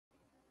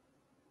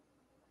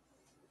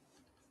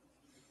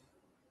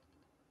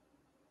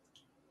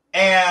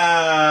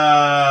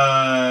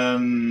And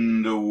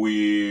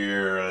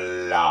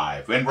we're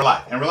live. And we're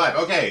live. And we're live.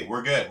 Okay,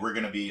 we're good. We're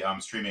going to be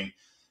streaming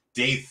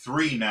day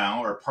 3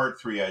 now, or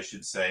part 3, I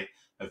should say,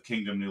 of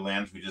Kingdom New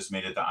Lands. We just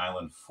made it to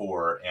Island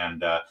 4,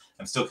 and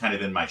I'm still kind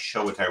of in my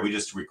show attire. We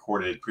just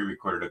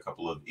pre-recorded a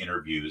couple of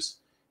interviews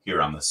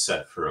here on the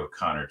set for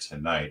O'Connor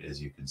tonight,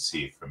 as you can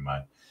see from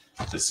my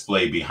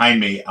display behind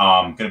me.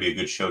 Going to be a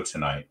good show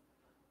tonight.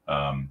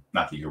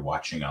 Not that you're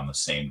watching on the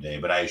same day,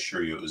 but I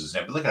assure you it was the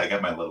same. But look, I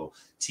got my little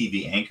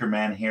TV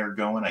anchorman hair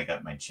going. I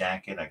got my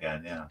jacket. I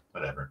got,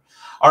 whatever.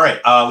 All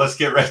right, let's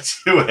get right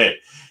to it.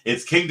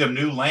 It's Kingdom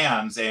New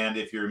Lands, and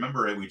if you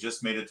remember it, we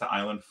just made it to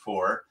Island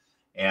 4,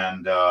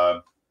 and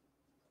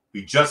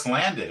we just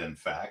landed, in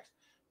fact.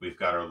 We've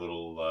got our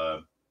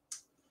little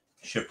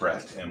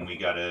shipwreck, and we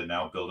got to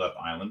now build up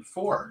Island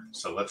 4.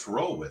 So let's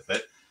roll with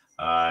it.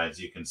 As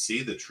you can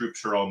see, the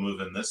troops are all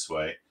moving this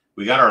way.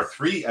 We got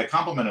a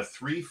complement of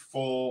 3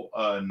 full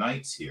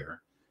knights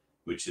here,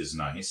 which is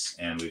nice.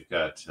 And we've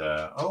got,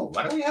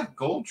 why do we have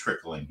gold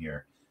trickling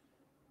here?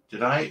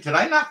 Did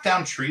I knock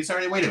down trees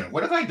already? Wait a minute.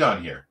 What have I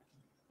done here?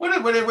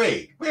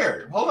 Wait,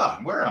 where? Hold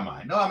on. Where am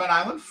I? No, I'm at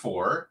Island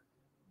 4.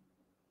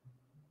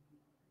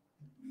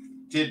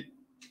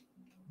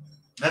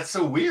 That's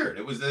so weird.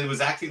 It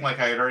was acting like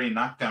I had already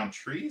knocked down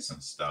trees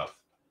and stuff.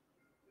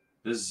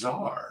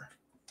 Bizarre.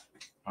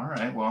 All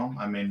right. Well,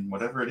 I mean,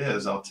 whatever it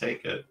is, I'll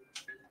take it.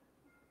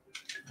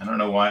 I don't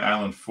know why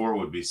Island 4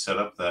 would be set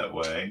up that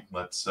way.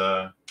 Let's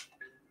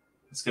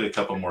get a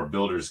couple more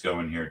builders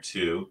going here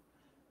too,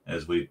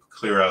 as we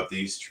clear out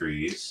these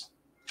trees.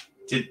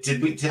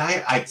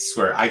 I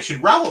swear I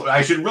should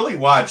really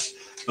watch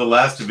the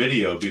last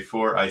video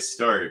before I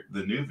start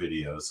the new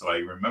video, so I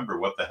remember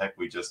what the heck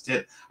we just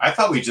did. I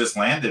thought we just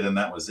landed and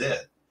that was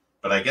it,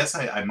 but I guess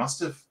I must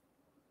have.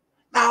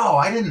 No,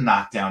 I didn't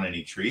knock down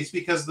any trees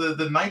because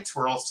the knights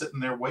were all sitting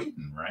there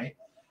waiting, right?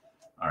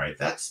 All right,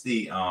 that's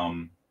the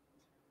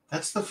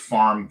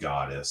farm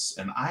goddess.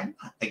 And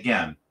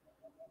again,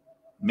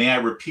 may I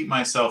repeat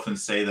myself and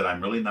say that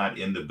I'm really not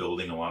into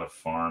building a lot of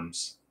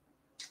farms.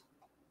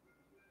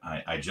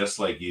 I just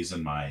like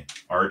using my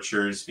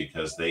archers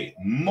because they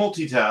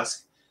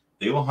multitask.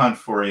 They will hunt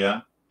for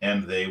you,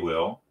 and they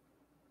will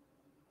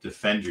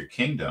defend your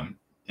kingdom.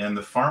 And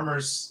the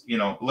farmers,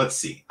 let's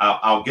see.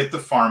 I'll get the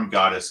farm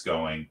goddess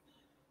going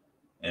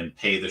and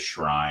pay the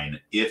shrine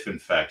if, in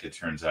fact, it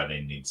turns out I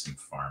need some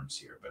farms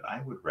here. But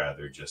I would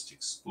rather just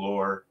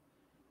explore.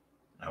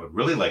 I would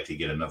really like to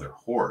get another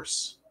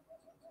horse.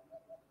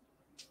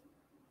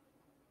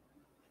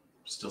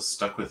 I'm still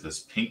stuck with this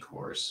pink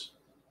horse.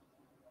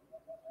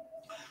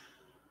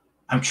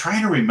 I'm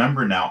trying to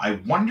remember now. I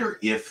wonder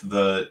if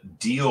the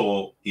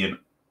deal in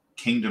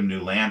Kingdom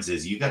New Lands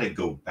is you got to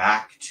go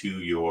back to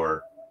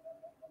your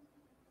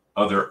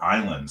other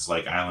islands,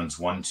 like islands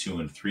 1, 2,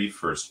 and 3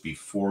 first,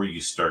 before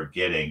you start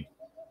getting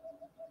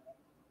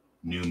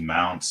new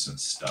mounts and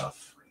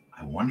stuff.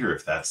 I wonder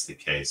if that's the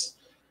case.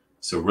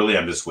 So really,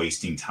 I'm just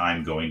wasting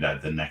time going to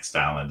the next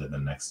island and the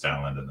next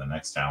island and the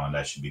next island.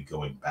 I should be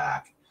going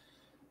back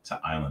to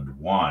Island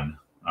 1.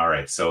 All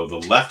right, so the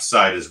left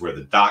side is where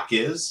the dock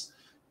is.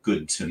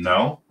 Good to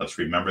know. Let's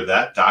remember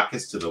that. Dock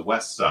is to the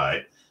west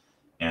side,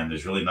 and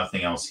there's really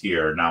nothing else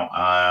here.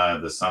 Now,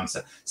 the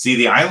sunset. See,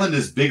 the island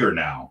is bigger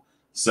now.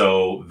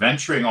 So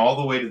venturing all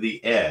the way to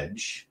the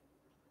edge,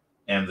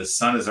 and the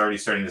sun is already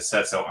starting to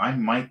set, so I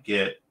might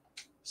get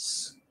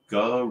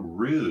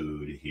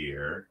screwed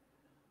here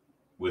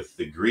with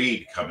the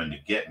greed coming to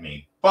get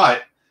me.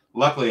 But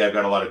luckily, I've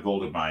got a lot of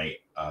gold in my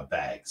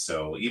bag.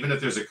 So even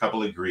if there's a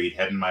couple of greed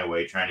heading my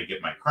way trying to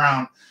get my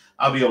crown,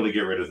 I'll be able to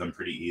get rid of them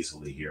pretty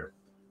easily here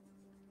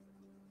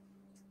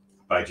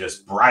by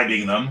just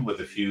bribing them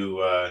with a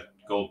few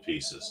gold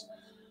pieces.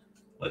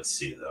 Let's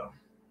see, though.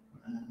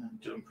 I'm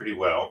doing pretty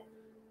well.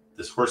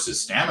 This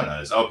horse's stamina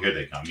is... Oh, here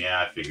they come.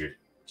 Yeah, I figured.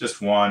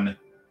 Just one.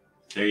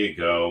 There you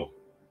go.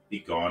 Be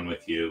gone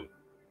with you.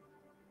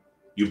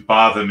 You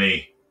bother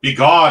me. Be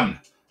gone!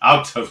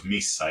 Out of me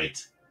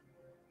sight.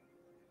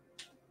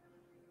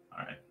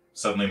 All right.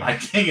 Suddenly my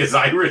king is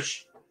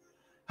Irish.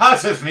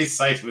 Out of me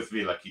sight with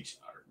me lucky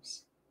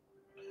charms.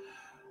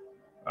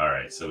 All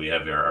right. So we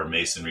have our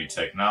masonry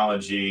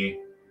technology.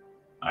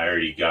 I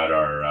already got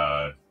our...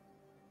 I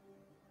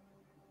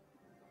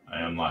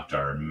unlocked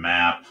our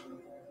map.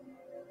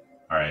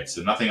 All right.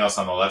 So nothing else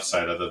on the left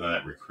side other than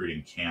that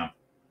recruiting camp.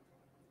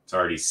 It's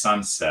already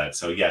sunset.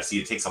 So yeah, see,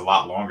 it takes a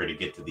lot longer to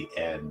get to the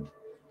end.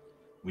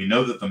 We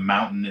know that the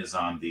mountain is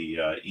on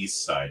the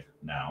east side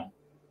now.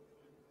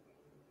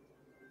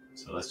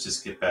 So let's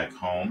just get back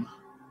home.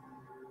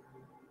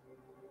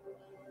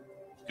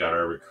 We've got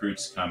our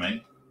recruits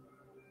coming.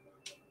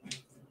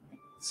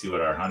 Let's see what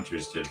our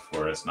hunters did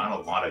for us. Not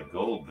a lot of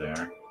gold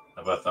there.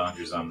 How about the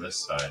hunters on this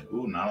side?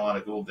 Ooh, not a lot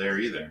of gold there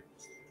either.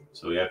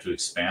 So we have to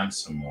expand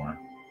some more.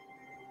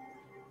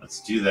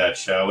 Let's do that,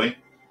 shall we?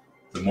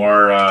 The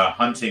more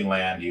hunting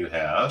land you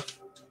have,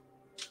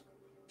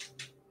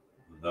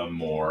 the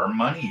more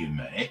money you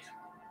make.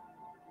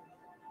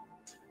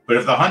 But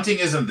if the hunting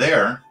isn't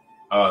there,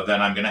 then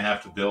I'm going to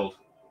have to build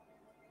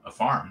a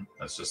farm.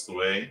 That's just the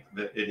way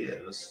that it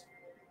is.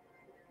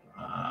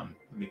 Let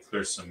me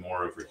clear some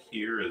more over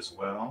here as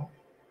well.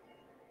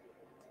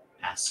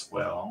 As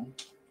well.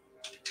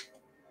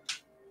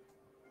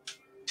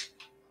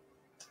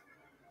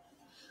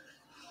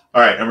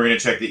 All right, and we're going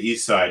to check the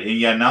east side. And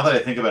yeah, now that I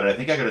think about it, I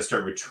think I got to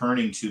start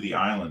returning to the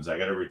islands. I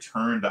got to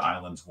return to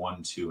islands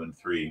 1, 2, and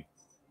 3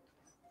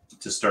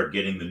 to start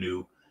getting the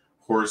new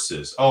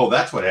horses. Oh,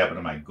 that's what happened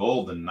to my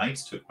gold. The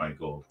knights took my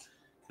gold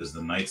because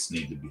the knights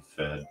need to be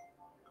fed.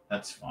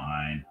 That's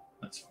fine.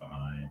 That's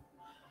fine.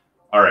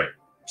 All right,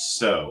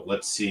 so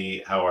let's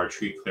see how our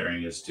tree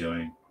clearing is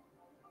doing.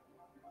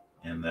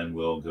 And then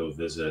we'll go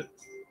visit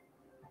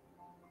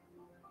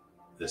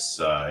this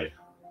side.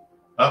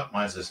 Oh,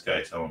 why is this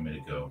guy telling me to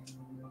go?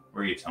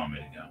 Where are you telling me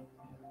to go?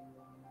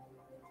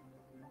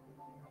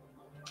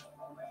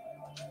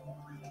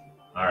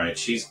 All right,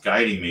 she's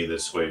guiding me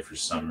this way for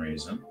some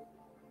reason.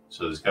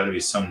 So there's got to be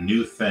some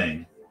new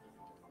thing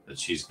that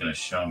she's going to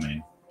show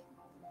me.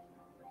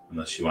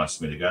 Unless she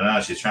wants me to go. No,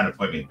 she's trying to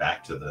point me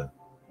back to the...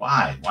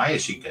 Why? Why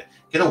is she...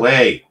 Get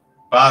away!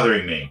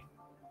 Bothering me.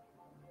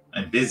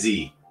 I'm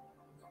busy.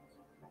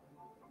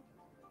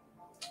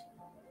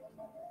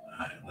 All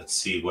right, let's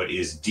see what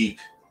is deep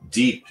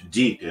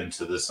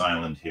into this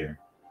island here.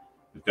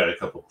 We've got a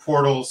couple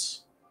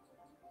portals.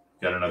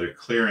 Got another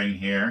clearing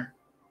here.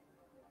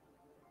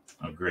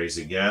 I'll graze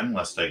again,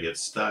 lest I get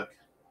stuck.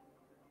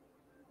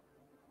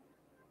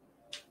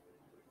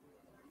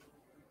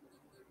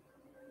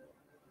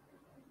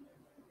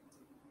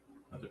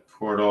 Another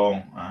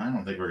portal. I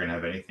don't think we're going to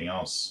have anything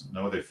else.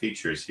 No other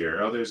features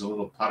here. Oh, there's a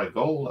little pot of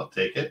gold. I'll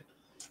take it.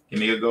 Give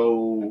me a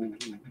gold.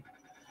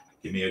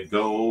 Give me a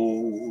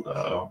gold.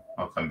 Uh-oh.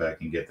 I'll come back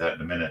and get that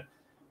in a minute.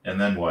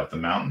 And then what? The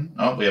mountain?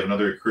 Oh, we have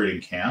another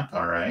recruiting camp.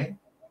 All right.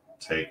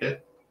 Take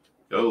it.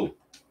 Go.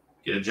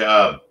 Get a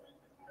job.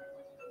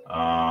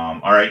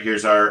 All right,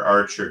 here's our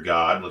archer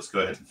god. Let's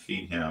go ahead and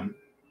feed him.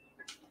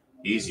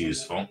 He's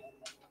useful.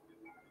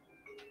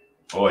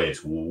 Boy,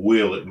 it's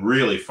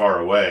really far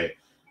away.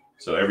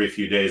 So every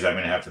few days, I'm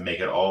going to have to make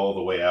it all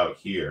the way out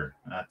here.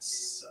 That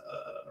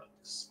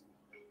sucks.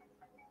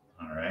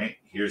 All right,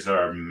 here's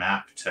our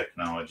map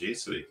technology,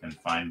 so we can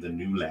find the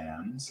new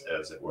lands,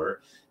 as it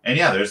were. And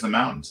yeah, there's the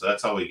mountains. So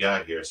that's all we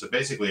got here. So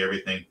basically,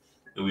 everything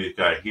that we've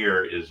got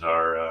here is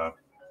our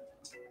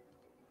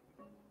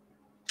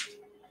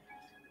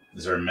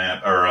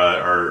map,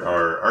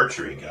 our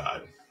archery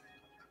god.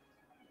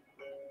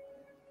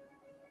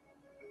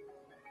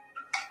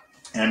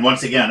 And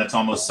once again, it's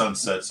almost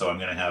sunset, so I'm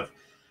going to have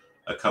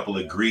a couple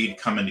of greed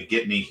coming to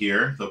get me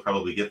here. They'll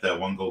probably get that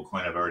 1 gold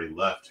coin I've already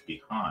left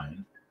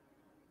behind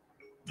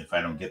if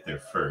I don't get there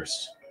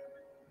first.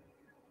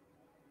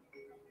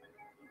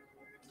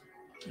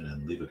 I'm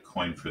going to leave a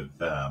coin for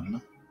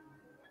them.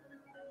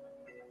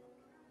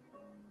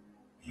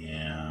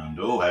 And,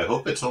 oh, I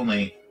hope it's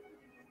only...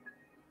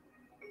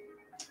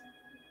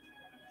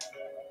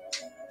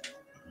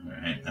 All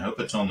right, I hope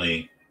it's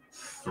only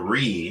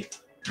 3.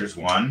 Here's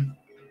 1.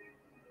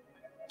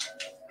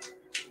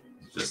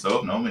 Just,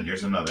 oh, no, and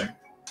here's another.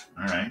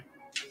 All right.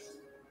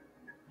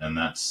 And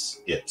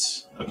that's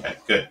it. Okay,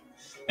 good.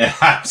 And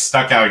I'm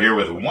stuck out here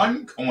with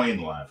 1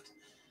 coin left.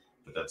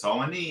 But that's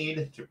all I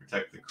need to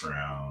protect the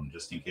crown.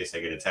 Just in case I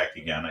get attacked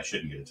again. I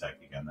shouldn't get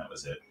attacked again. That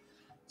was it.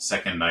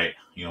 Second night,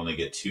 you only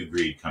get 2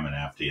 greed coming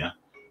after you.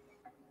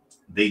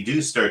 They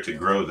do start to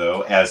grow,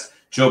 though. As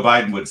Joe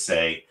Biden would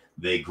say,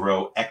 they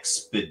grow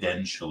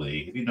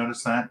exponentially. Have you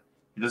noticed that?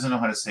 He doesn't know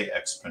how to say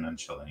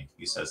exponentially.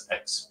 He says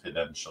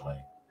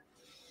exponentially.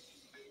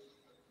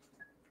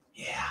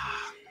 Yeah.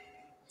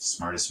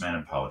 Smartest man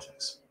in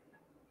politics.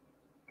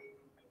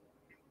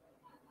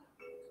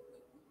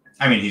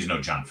 I mean, he's no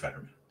John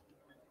Fetterman.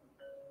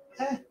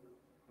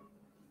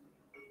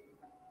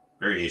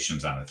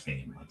 Variations on a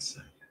theme, let's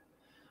say.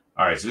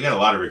 All right, so we got a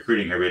lot of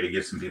recruiting here. We had to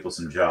give some people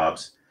some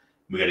jobs.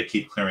 We got to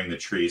keep clearing the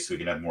trees so we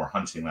can have more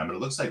hunting land. But it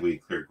looks like we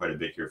cleared quite a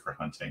bit here for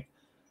hunting.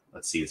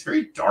 Let's see. It's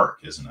very dark,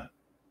 isn't it?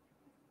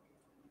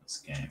 This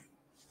game.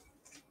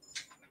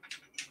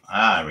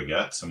 Ah, we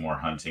got some more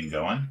hunting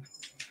going.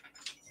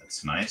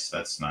 That's nice.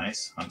 That's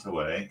nice. Hunt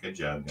away. Good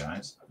job,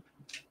 guys.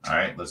 All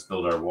right, let's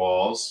build our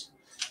walls.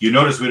 You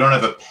notice we don't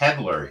have a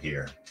peddler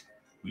here.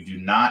 We do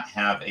not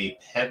have a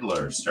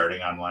peddler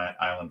starting on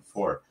Island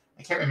 4.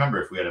 I can't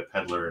remember if we had a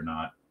peddler or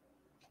not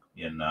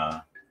in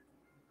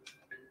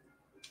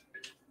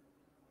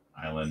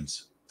Island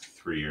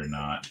 3 or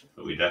not,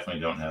 but we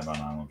definitely don't have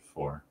on Island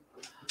 4.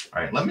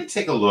 All right, let me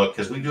take a look,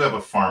 because we do have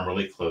a farm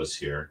really close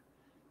here.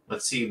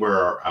 Let's see where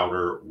our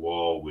outer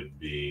wall would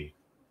be.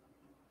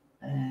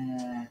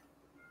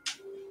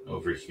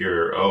 Over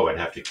here. Oh, I'd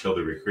have to kill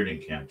the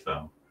recruiting camp,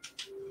 though.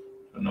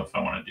 Don't know if I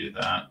want to do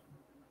that.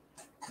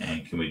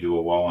 And can we do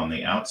a wall on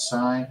the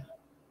outside?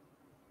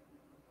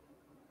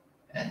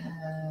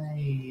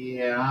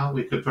 Yeah,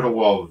 we could put a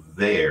wall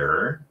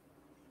there.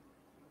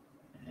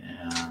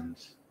 And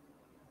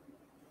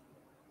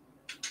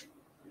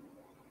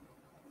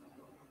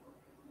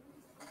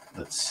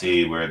let's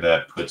see where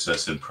that puts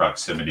us in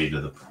proximity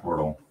to the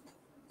portal.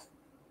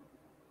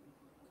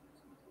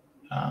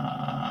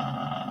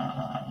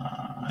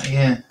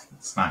 Yeah,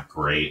 it's not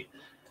great.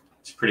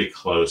 It's pretty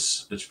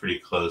close. It's pretty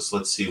close.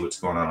 Let's see what's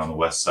going on the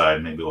west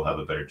side. Maybe we'll have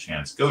a better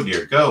chance. Go,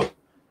 dear. Go.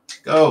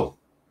 Go.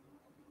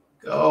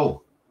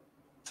 Go.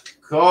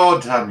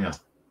 Go, Tanya.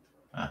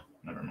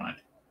 Never mind.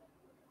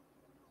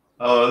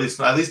 Oh, at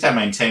least I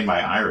maintain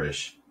my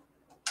Irish.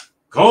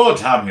 Go,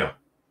 Tanya.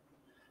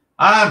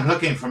 I'm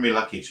looking for me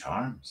Lucky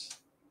Charms.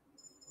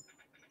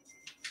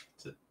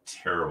 It's a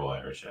terrible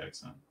Irish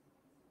accent.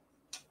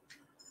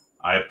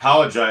 I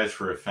apologize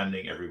for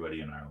offending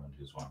everybody in Ireland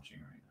who's watching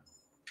right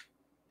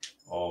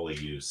now. All the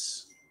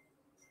use.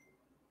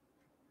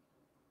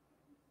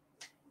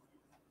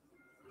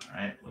 All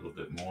right, a little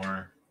bit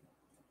more.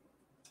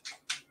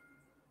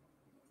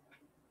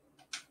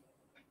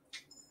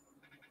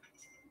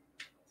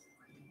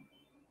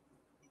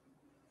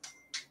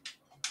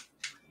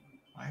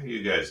 Why are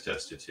you guys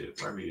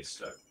destitute? Why are you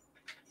stuck?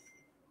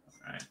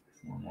 All right,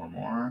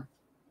 more.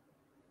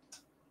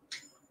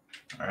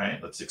 All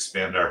right, let's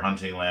expand our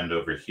hunting land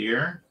over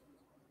here.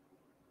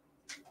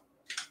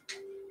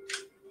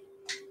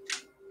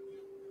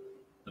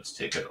 Let's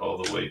take it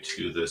all the way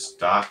to this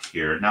dock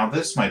here. Now,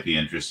 this might be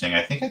interesting.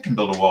 I think I can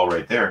build a wall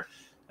right there,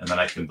 and then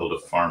I can build a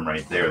farm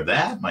right there.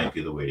 That might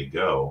be the way to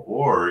go,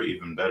 or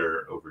even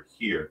better, over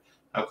here.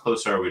 How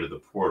close are we to the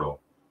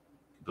portal?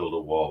 Build a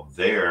wall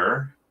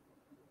there.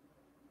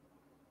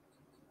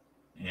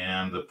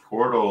 And the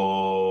portal,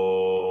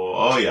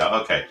 oh yeah,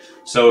 okay.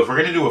 So if we're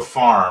going to do a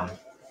farm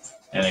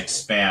and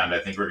expand, I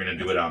think we're going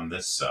to do it on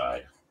this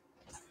side.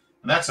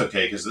 And that's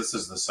okay, because this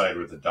is the side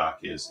where the dock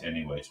is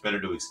anyway. It's better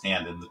to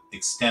extend in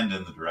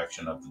the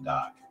direction of the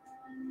dock,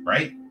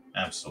 right?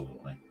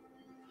 Absolutely.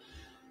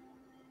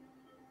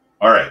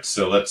 All right,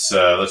 so let's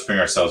bring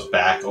ourselves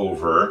back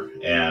over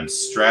and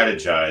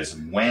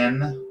strategize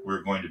when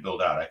we're going to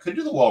build out. I could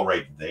do the wall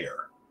right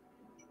there.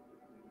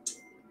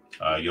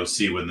 You'll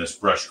see when this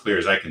brush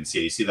clears, I can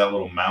see. You see that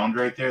little mound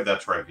right there?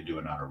 That's where I could do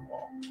an outer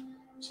wall.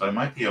 So I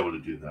might be able to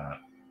do that.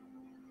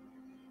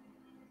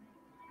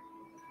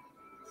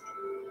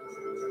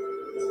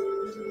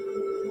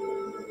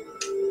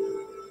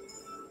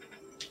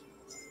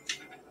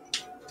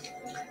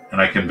 And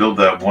I can build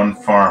that one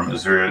farm.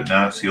 Is there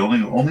now? See,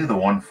 only the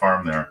one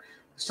farm there. I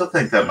still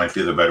think that might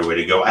be the better way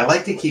to go. I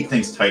like to keep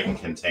things tight and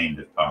contained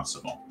if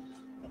possible.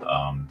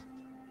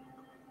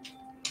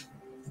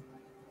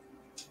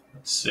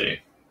 Let's see.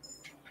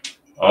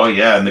 Oh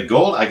yeah, and the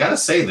gold. I gotta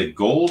say, the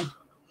gold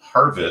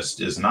harvest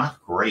is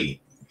not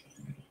great.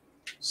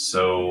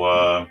 So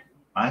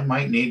I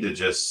might need to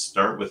just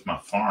start with my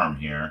farm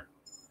here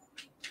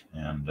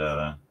and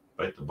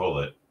bite the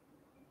bullet.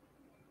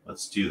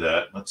 Let's do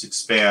that. Let's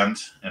expand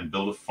and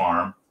build a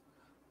farm.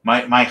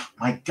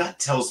 My gut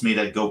tells me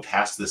to go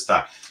past this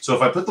dock. So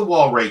if I put the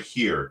wall right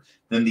here,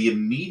 then the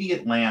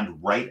immediate land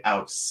right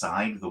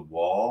outside the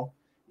wall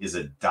is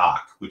a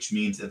dock, which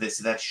means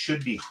that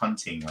should be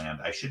hunting land.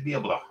 I should be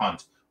able to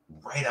hunt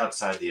right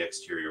outside the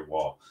exterior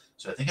wall.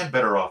 So I think I'm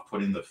better off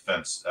putting the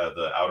fence,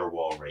 the outer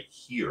wall right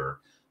here,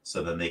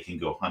 so then they can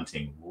go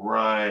hunting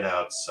right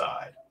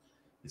outside.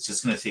 It's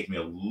just going to take me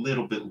a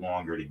little bit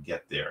longer to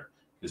get there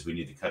because we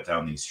need to cut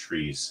down these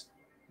trees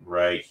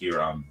right here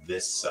on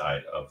this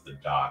side of the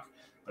dock.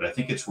 But I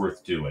think it's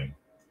worth doing.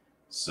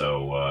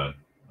 So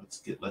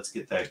let's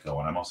get that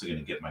going. I'm also going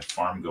to get my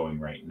farm going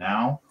right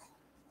now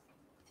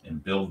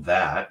and build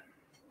that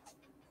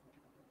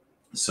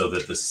so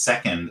that the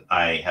second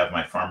I have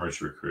my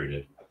farmers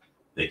recruited,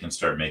 they can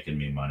start making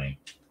me money.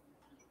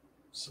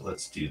 So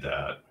let's do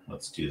that.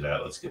 Let's do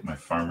that. Let's get my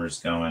farmers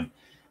going.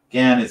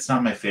 Again, it's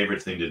not my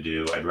favorite thing to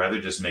do. I'd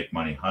rather just make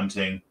money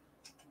hunting,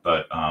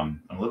 but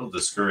I'm a little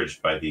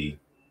discouraged by the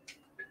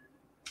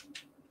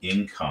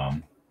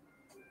income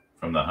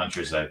from the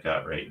hunters I've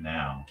got right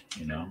now,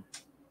 you know?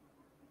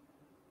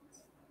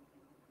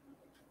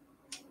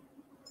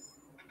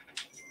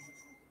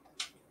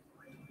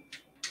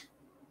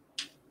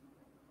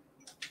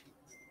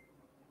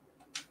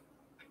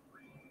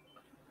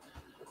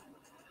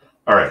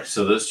 All right,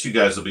 so those two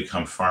guys will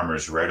become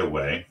farmers right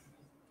away.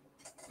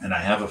 And I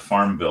have a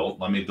farm built.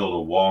 Let me build a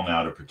wall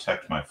now to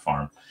protect my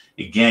farm.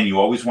 Again, you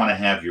always want to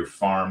have your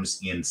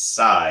farms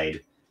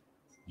inside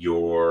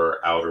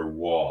your outer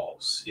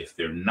walls. If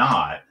they're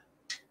not,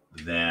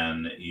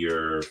 then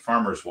your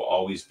farmers will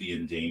always be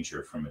in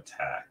danger from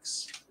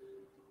attacks.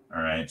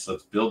 All right, so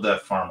let's build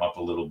that farm up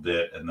a little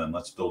bit, and then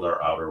let's build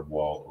our outer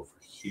wall over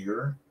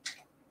here,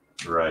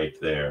 right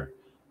there.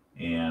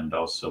 And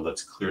also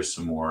let's clear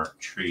some more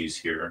trees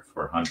here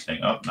for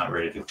hunting. Oh, not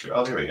ready to clear.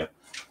 Oh, there we go.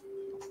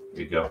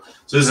 There you go.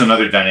 So this is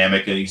another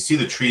dynamic. You see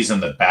the trees in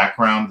the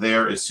background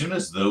there. As soon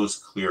as those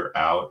clear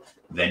out,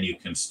 then you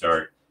can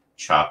start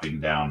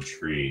chopping down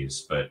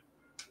trees. But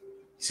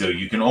so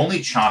you can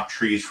only chop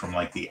trees from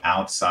like the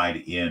outside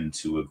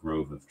into a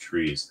grove of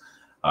trees.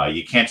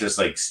 You can't just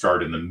like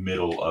start in the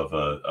middle of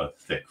a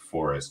thick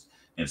forest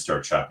and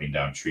start chopping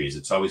down trees.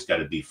 It's always got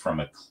to be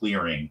from a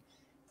clearing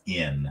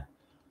in.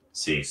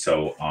 See,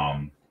 so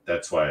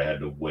that's why I had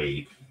to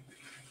wait.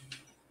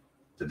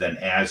 But then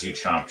as you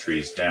chop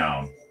trees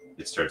down,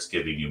 it starts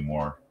giving you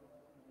more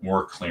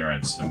more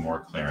clearance and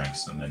more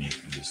clearance, and then you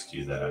can just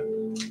do that.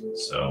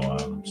 So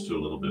let's do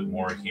a little bit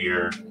more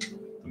here.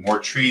 The more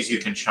trees you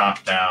can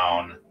chop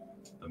down,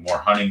 the more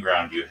hunting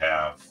ground you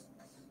have.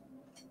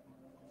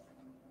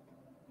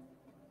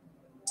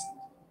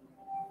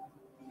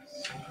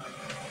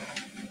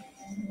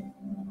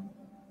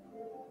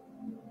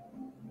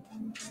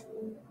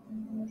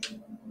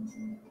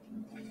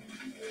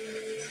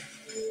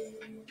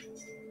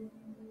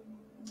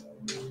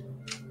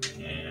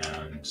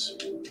 And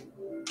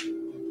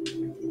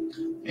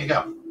there you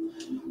go.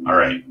 All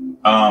right.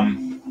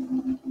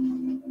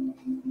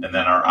 And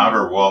then our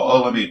outer wall.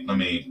 Oh, let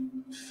me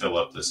fill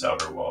up this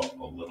outer wall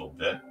a little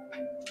bit,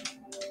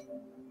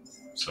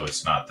 so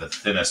it's not the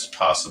thinnest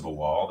possible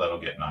wall. That'll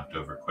get knocked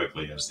over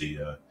quickly as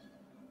the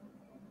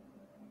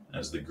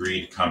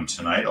greed come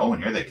tonight. Oh,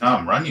 and here they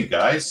come. Run, you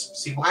guys.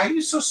 See, why are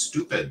you so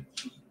stupid?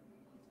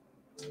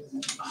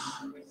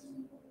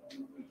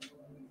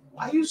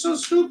 Why are you so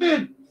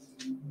stupid?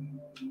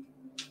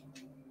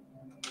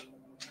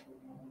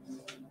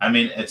 I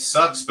mean, it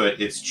sucks,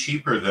 but it's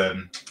cheaper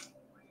than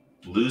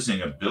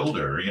losing a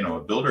builder. You know,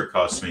 a builder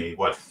costs me,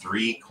 what,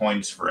 3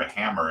 coins for a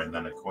hammer and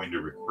then a coin to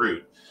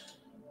recruit.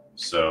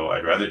 So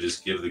I'd rather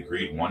just give the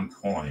greed 1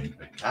 coin.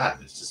 But God,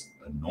 it's just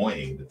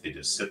annoying that they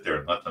just sit there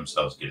and let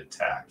themselves get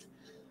attacked.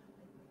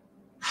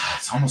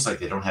 It's almost like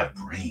they don't have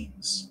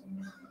brains.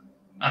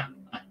 All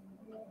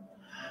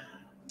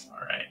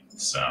right,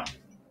 so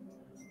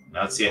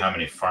now let's see how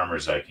many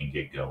farmers I can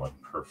get going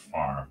per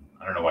farm.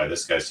 I don't know why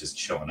this guy's just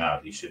chilling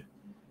out. He should.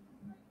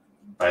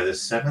 By the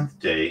 7th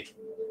day,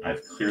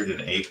 I've cleared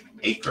an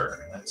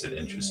acre. That's an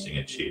interesting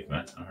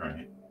achievement. All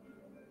right.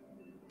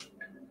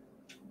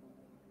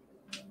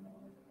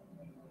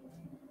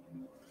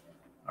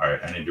 All right,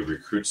 I need to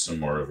recruit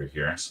some more over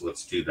here. So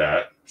let's do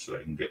that so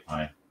I can get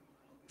my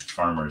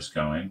farmers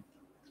going.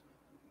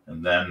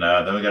 And then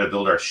we got to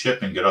build our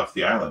ship and get off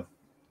the island.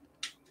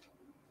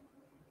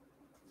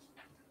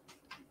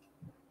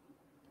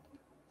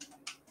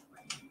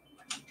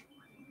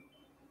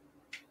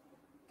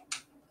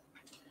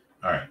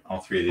 All right, all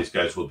 3 of these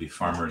guys will be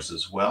farmers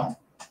as well.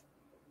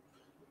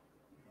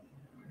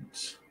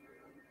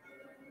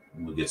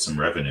 And we'll get some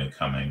revenue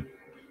coming.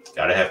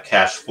 Got to have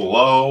cash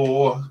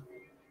flow.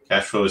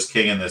 Cash flow is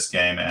king in this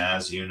game,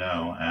 as you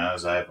know,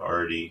 as I've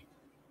already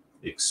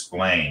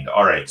explained.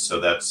 All right, so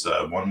that's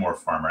 1 more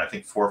farmer. I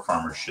think 4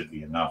 farmers should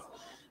be enough.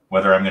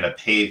 Whether I'm going to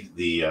pay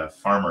the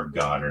farmer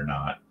god or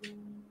not.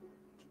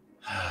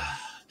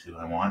 Do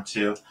I want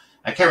to?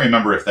 I can't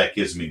remember if that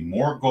gives me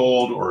more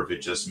gold or if it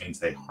just means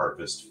they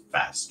harvest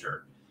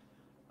faster.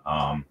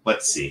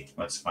 Let's see.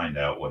 Let's find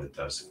out what it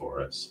does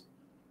for us.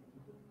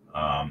 We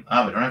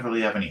don't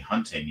really have any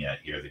hunting yet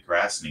here. The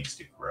grass needs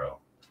to grow.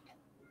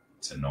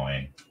 It's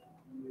annoying.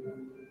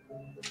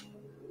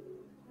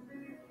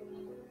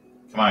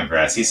 Come on,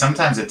 grass. See,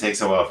 sometimes it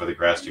takes a while for the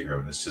grass to grow,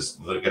 and it's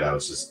just, look at how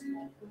it's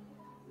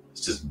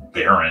just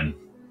barren.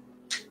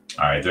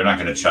 All right, they're not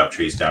going to chop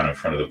trees down in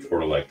front of the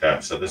portal like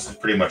that, so this is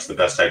pretty much the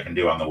best I can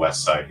do on the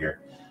west side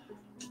here.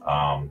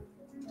 Oh,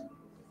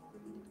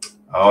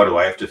 do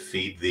I have to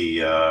feed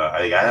the...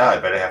 I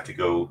bet I have to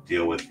go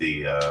deal with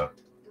the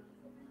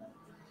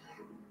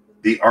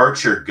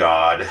archer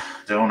god,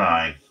 don't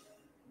I?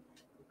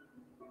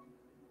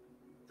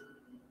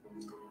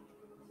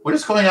 What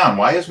is going on?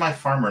 Why is my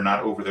farmer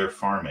not over there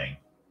farming?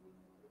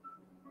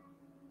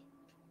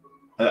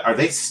 Are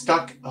they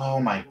stuck?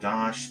 Oh my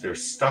gosh, they're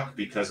stuck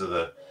because of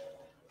the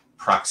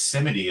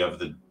proximity of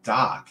the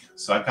dock.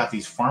 So I've got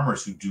these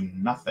farmers who do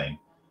nothing.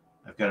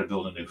 I've got to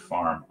build a new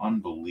farm.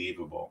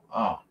 Unbelievable.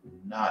 Oh,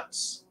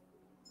 nuts.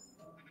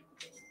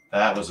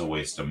 That was a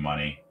waste of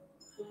money.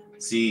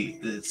 See,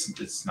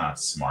 it's not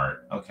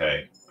smart.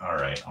 Okay. All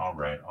right.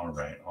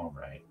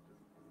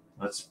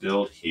 Let's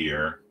build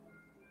here.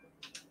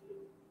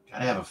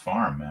 Gotta have a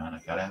farm, man.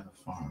 I gotta have a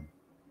farm.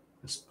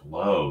 This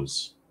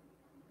blows.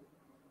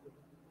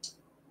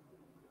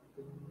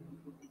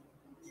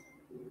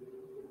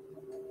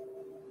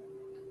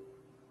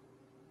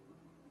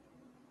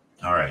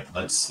 All right,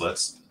 let's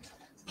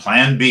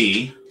plan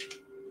B.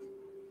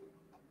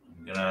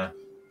 I'm gonna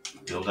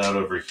build out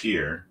over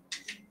here.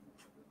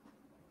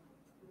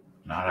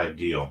 Not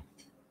ideal.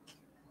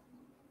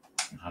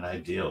 Not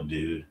ideal,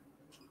 dude.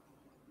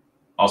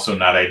 Also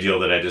not ideal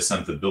that I just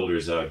sent the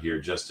builders out here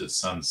just at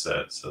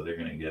sunset, so they're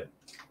gonna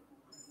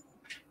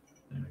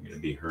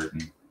be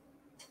hurting.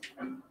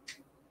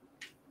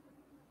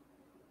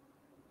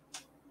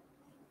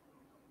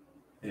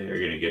 They're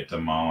gonna get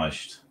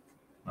demolished.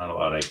 Not a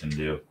lot I can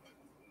do.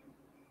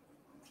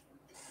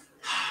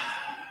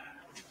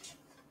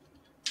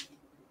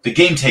 The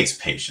game takes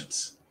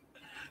patience.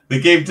 The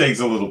game takes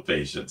a little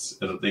patience.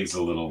 It takes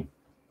a little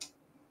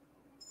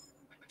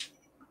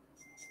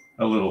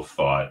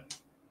thought.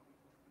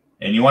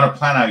 And you want to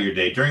plan out your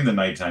day. During the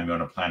nighttime, you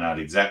want to plan out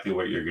exactly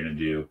what you're going to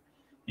do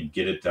and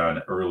get it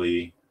done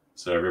early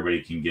so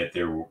everybody can get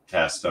their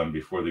tasks done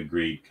before the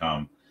greed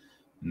come.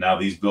 Now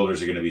these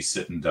builders are going to be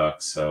sitting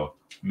ducks, so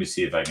let me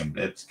see if I can.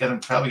 It's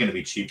probably going to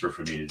be cheaper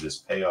for me to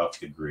just pay off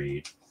the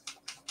greed.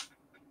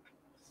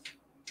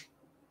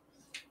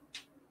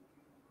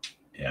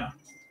 Yeah.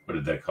 What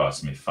did that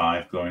cost me?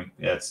 5 going?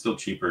 Yeah, it's still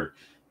cheaper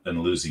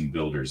than losing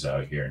builders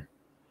out here.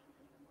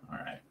 All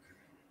right.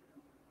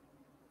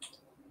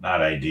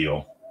 Not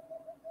ideal.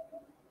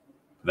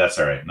 But that's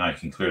all right. Now I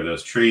can clear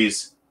those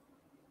trees.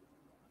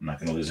 I'm not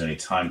going to lose any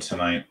time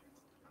tonight.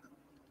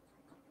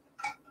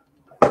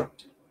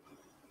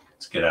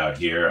 Let's get out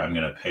here. I'm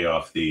going to pay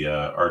off the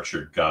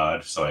Archer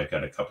God, so I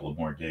got a couple of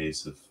more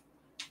days of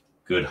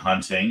good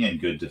hunting and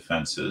good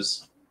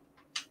defenses.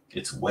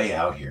 It's way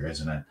out here,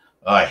 isn't it?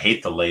 Oh, I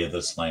hate the lay of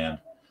this land.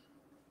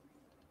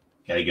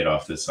 Got to get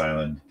off this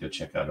island. Go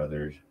check out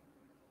others.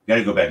 We got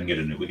to go back and get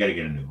a new. We got to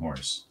get a new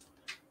horse.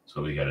 That's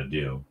what we got to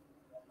do.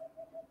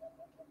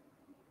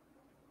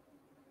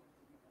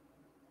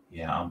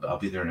 Yeah, I'll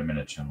be there in a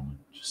minute, gentlemen.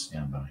 Just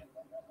stand by.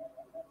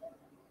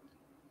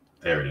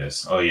 There it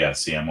is. Oh yeah,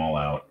 see, I'm all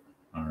out.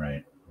 All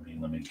right,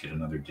 let me get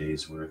another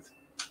day's worth.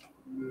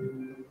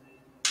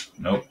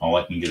 Nope, all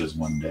I can get is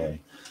 1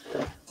 day.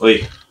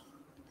 Wait.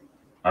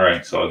 All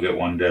right, so I'll get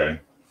 1 day.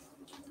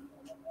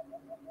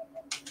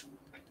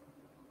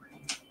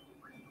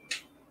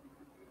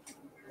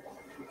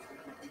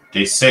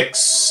 Day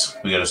 6,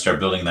 we got to start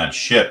building that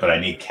ship, but I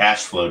need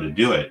cash flow to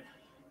do it.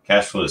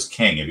 Cash flow is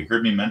king. Have you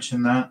heard me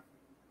mention that?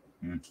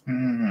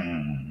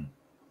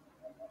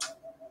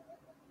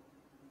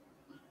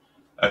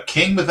 A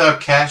king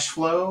without cash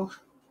flow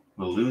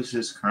will lose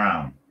his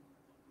crown.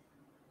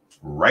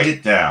 Write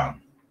it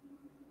down.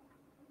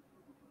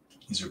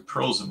 These are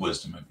pearls of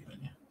wisdom I've given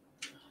you.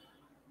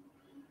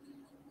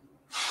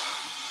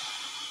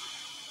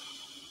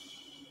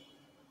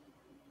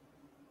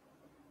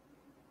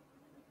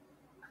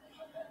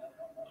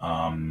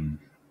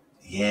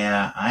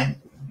 Yeah,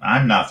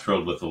 I'm not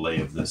thrilled with the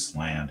lay of this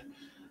land.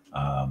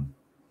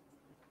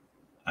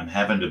 I'm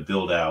having to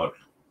build out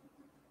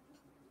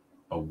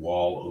a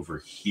wall over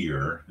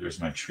here.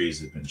 There's my trees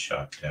that have been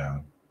chopped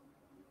down.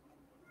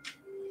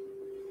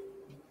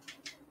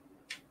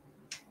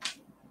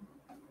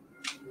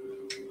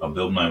 I'll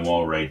build my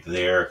wall right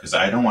there because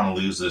I don't want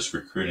to lose this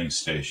recruiting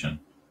station.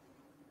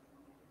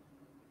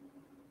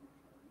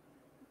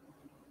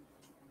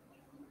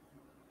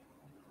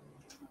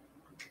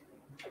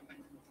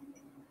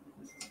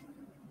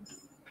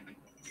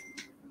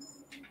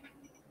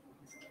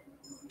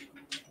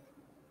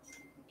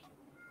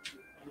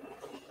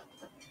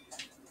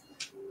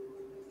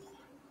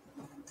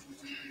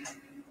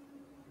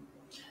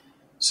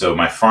 So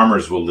my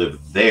farmers will live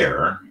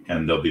there,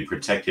 and they'll be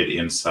protected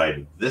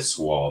inside this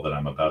wall that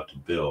I'm about to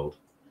build.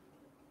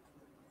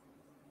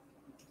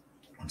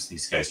 Once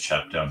these guys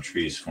chop down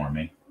trees for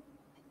me.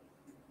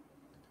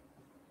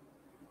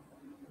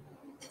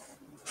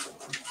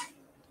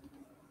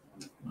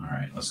 All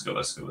right, let's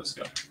go.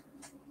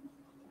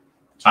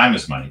 Time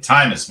is money.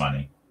 Time is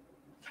money.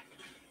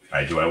 All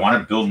right, do I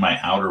want to build my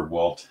outer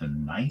wall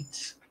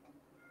tonight?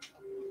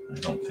 I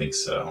don't think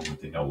so. I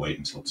think I'll wait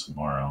until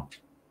tomorrow.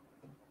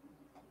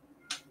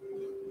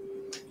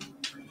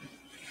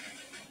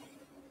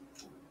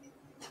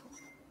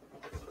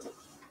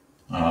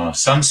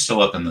 Sun's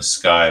still up in the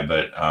sky,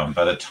 but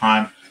by the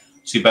time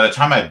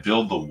I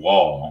build the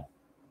wall,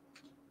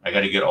 I got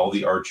to get all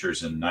the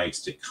archers and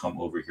knights to come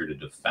over here to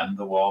defend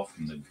the wall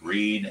from the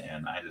green,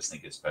 and I just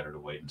think it's better to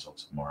wait until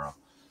tomorrow.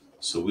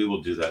 So we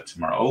will do that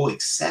tomorrow. Oh,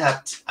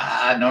 except,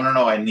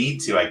 no, I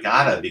need to. I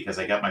gotta, because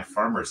I got my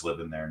farmers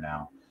living there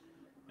now,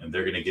 and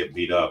they're going to get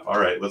beat up.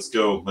 All right, let's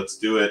go. Let's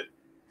do it.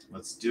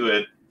 Let's do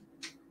it.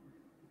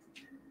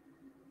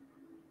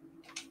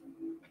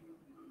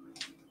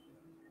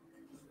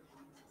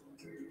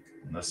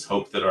 Let's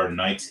hope that our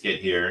knights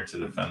get here to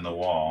defend the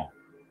wall.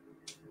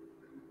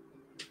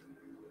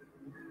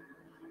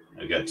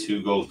 I've got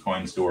 2 gold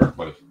coins to work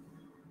with.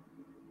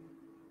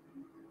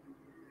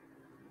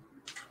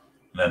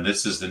 And then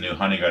this is the new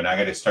hunting garden. I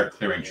got to start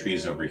clearing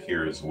trees over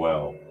here as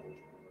well.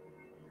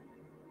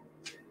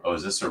 Oh,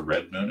 is this a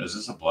red moon? Is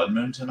this a blood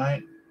moon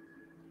tonight?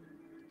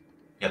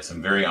 Got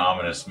some very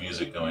ominous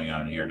music going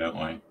on here, don't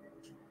we?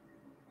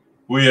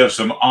 We have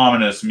some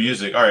ominous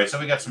music. All right, so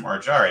we got some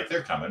archers. All right,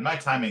 they're coming. My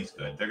timing's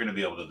good. They're going to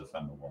be able to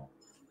defend the wall.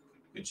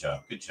 Good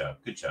job,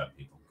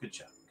 people. Good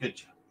job.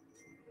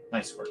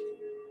 Nice work.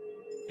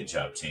 Good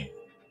job, team.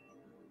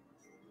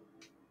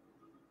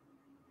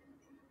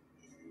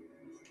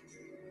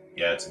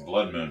 Yeah, it's a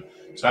blood moon.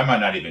 So I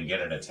might not even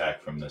get an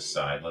attack from this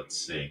side. Let's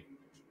see.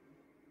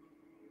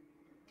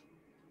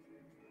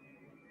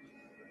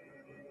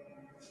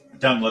 It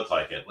doesn't look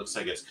like it. Looks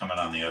like it's coming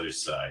on the other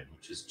side,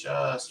 which is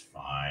just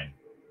fine.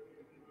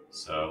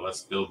 So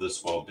let's build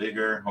this wall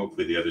bigger.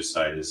 Hopefully the other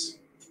side is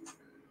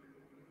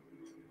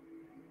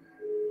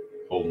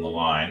holding the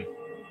line.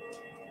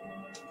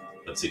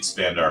 Let's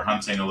expand our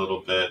hunting a little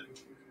bit.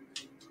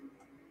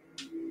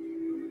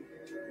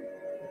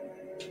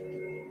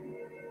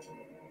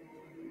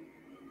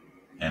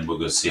 And we'll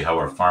go see how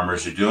our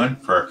farmers are doing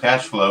for our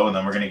cash flow, and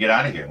then we're going to get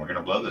out of here. We're going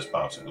to blow this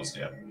popsicle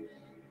stand.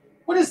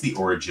 What is the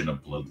origin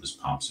of blow this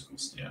popsicle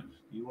stand?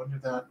 Do you wonder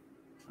that?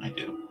 I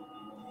do.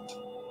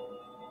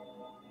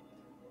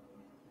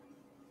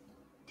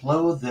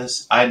 blow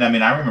this. I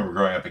mean, I remember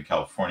growing up in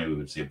California, we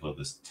would say blow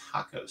this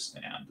taco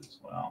stand as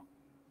well.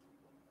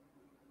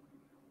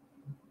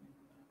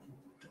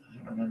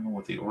 I don't remember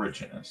what the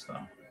origin is,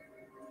 though.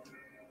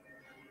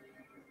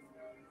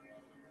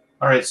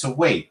 All right, so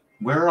wait.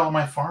 Where are all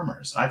my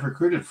farmers? I've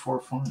recruited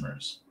 4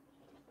 farmers.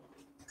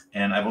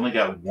 And I've only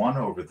got 1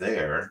 over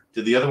there.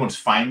 Did the other ones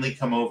finally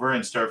come over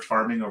and start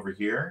farming over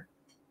here?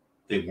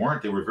 They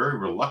weren't. They were very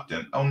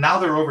reluctant. Oh, now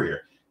they're over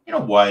here. You know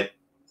what?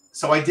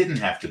 So I didn't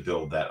have to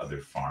build that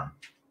other farm.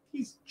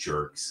 These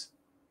jerks.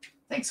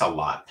 Thanks a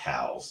lot,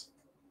 pals.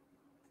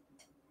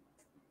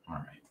 All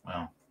right,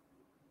 well.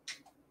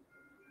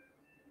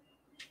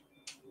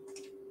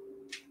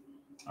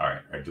 All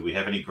right, do we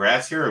have any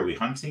grass here? Are we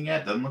hunting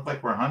yet? Doesn't look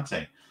like we're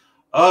hunting.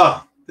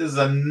 Oh, this is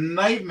a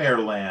nightmare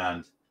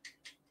land.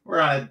 We're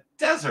on a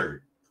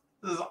desert.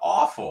 This is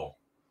awful.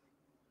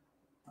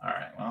 All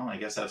right, well, I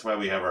guess that's why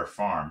we have our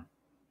farm.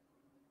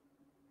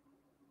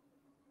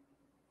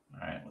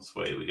 All right, let's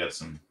wait. We got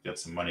some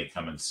money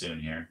coming soon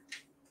here.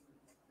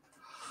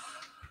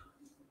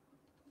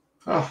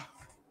 Oh.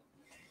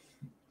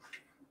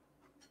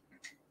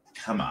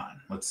 Come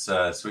on. Let's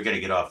so we got to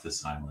get off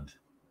this island.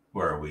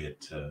 Where are we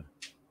at?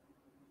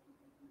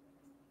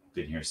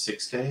 Been here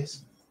 6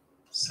 days?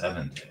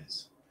 7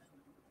 days.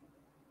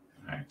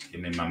 All right, give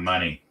me my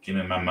money. Give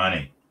me my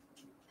money.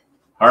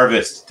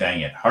 Harvest,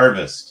 dang it.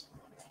 Harvest.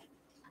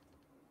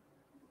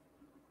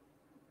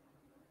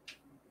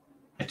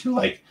 I do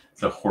like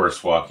the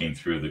horse walking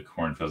through the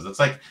cornfields.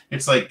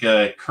 It's like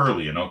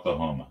Curly in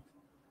Oklahoma.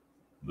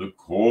 The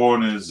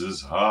corn is as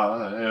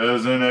high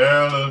as an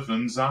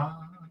elephant's eye.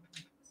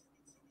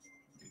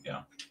 There you go.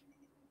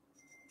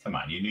 Come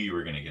on, you knew you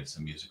were going to get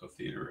some musical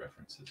theater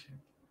references here.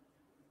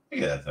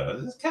 Look at that, though.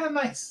 This is kind of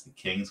nice. The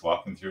king's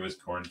walking through his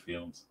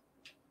cornfields.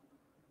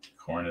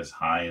 Corn as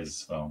high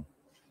as, well,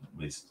 at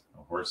least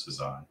a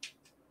horse's eye.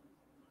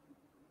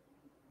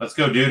 Let's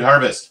go, dude.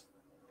 Harvest.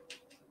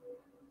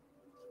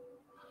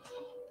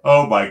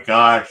 Oh, my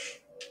gosh.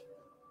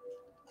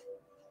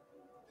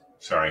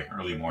 Sorry,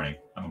 early morning.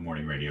 I'm a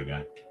morning radio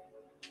guy.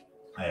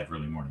 I have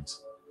early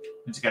mornings.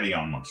 I just got to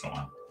yawn once in a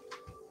while.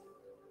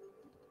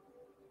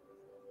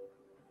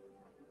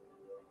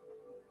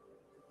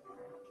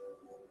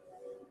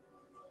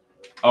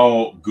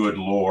 Oh, good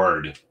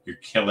Lord. You're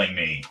killing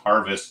me.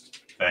 Harvest.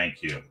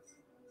 Thank you.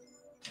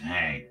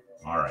 Dang.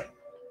 All right.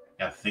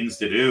 Got things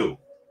to do.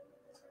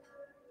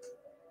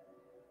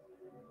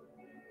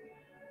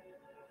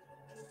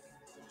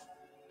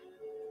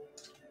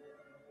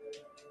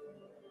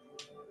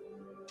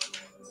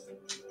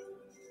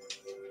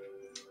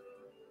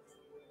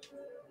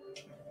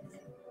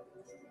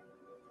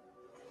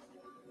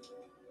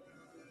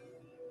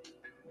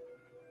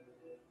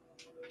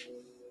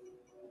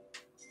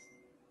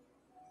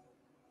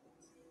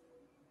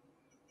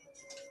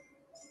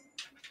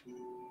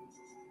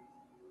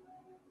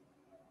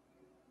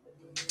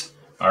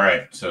 All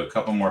right, so a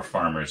couple more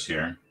farmers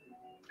here.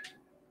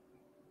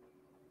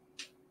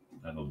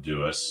 That'll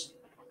do us.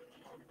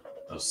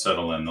 They'll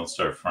settle in. They'll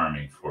start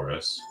farming for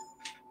us.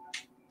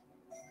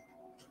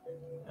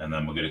 And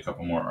then we'll get a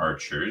couple more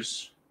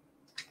archers.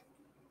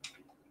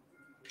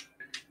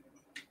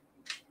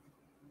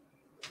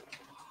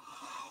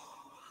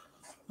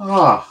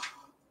 Oh,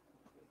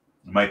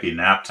 it might be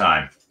nap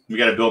time. We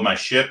got to build my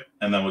ship,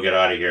 and then we'll get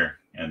out of here,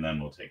 and then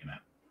we'll take a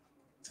nap.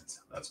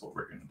 That's what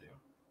we're going to do.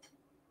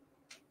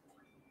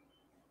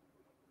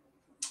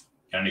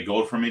 Got any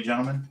gold for me,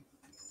 gentlemen?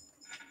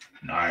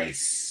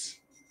 Nice.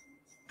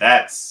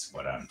 That's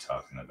what I'm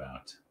talking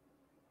about.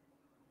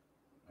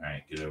 All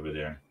right, get over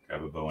there.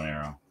 Grab a bow and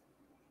arrow.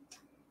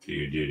 Do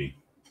your duty.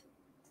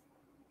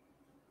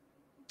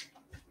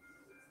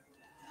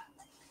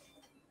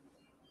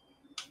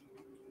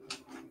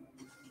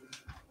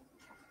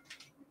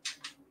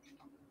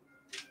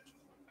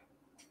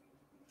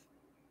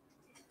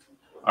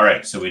 All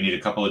right, so we need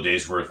a couple of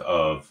days worth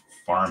of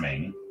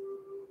farming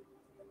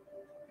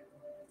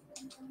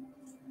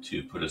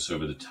to put us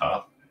over the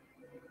top.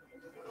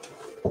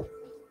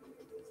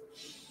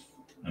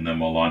 And then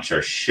we'll launch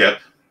our ship,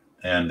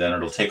 and then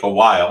it'll take a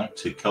while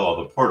to kill all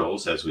the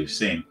portals, as we've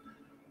seen,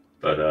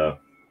 but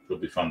it'll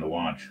be fun to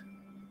watch.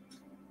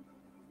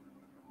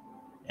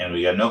 And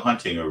we got no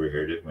hunting over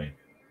here, did we?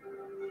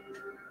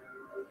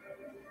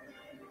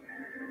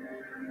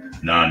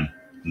 None.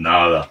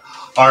 Nada.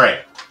 All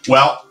right.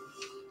 Well,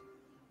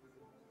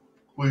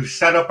 we've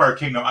set up our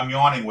kingdom. I'm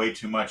yawning way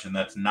too much, and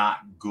that's not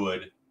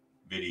good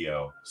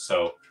video.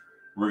 So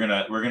we're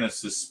gonna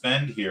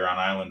suspend here on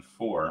Island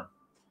 4,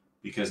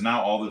 because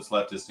now all that's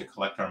left is to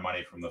collect our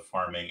money from the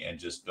farming and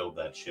just build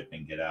that ship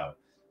and get out.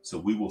 So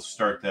we will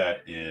start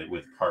that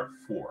with part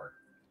 4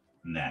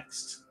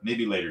 next,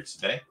 maybe later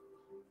today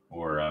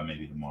or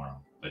maybe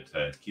tomorrow. But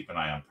keep an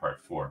eye on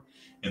part 4.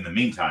 In the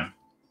meantime,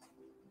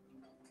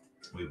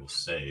 we will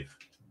save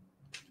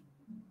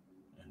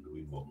and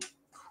we will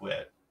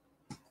quit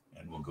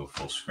and we'll go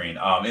full screen.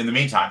 In the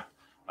meantime,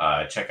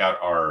 check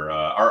out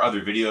our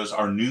other videos,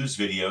 our news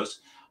videos.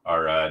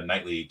 our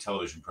nightly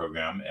television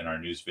program and our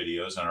news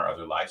videos and our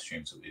other live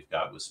streams that we've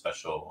got with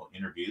special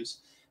interviews.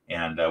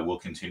 And we'll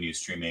continue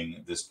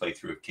streaming this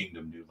playthrough of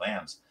Kingdom New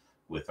Lands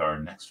with our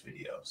next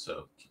video.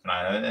 So keep an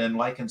eye on it and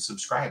like and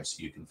subscribe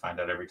so you can find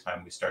out every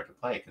time we start to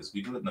play, because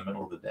we do it in the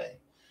middle of the day.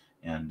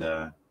 And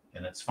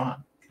it's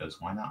fun, because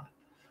why not?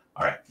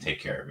 All right, take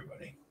care,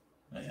 everybody.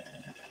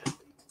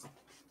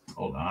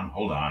 Hold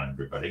on,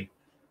 everybody.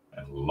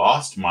 I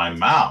lost my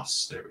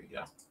mouse. There we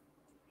go.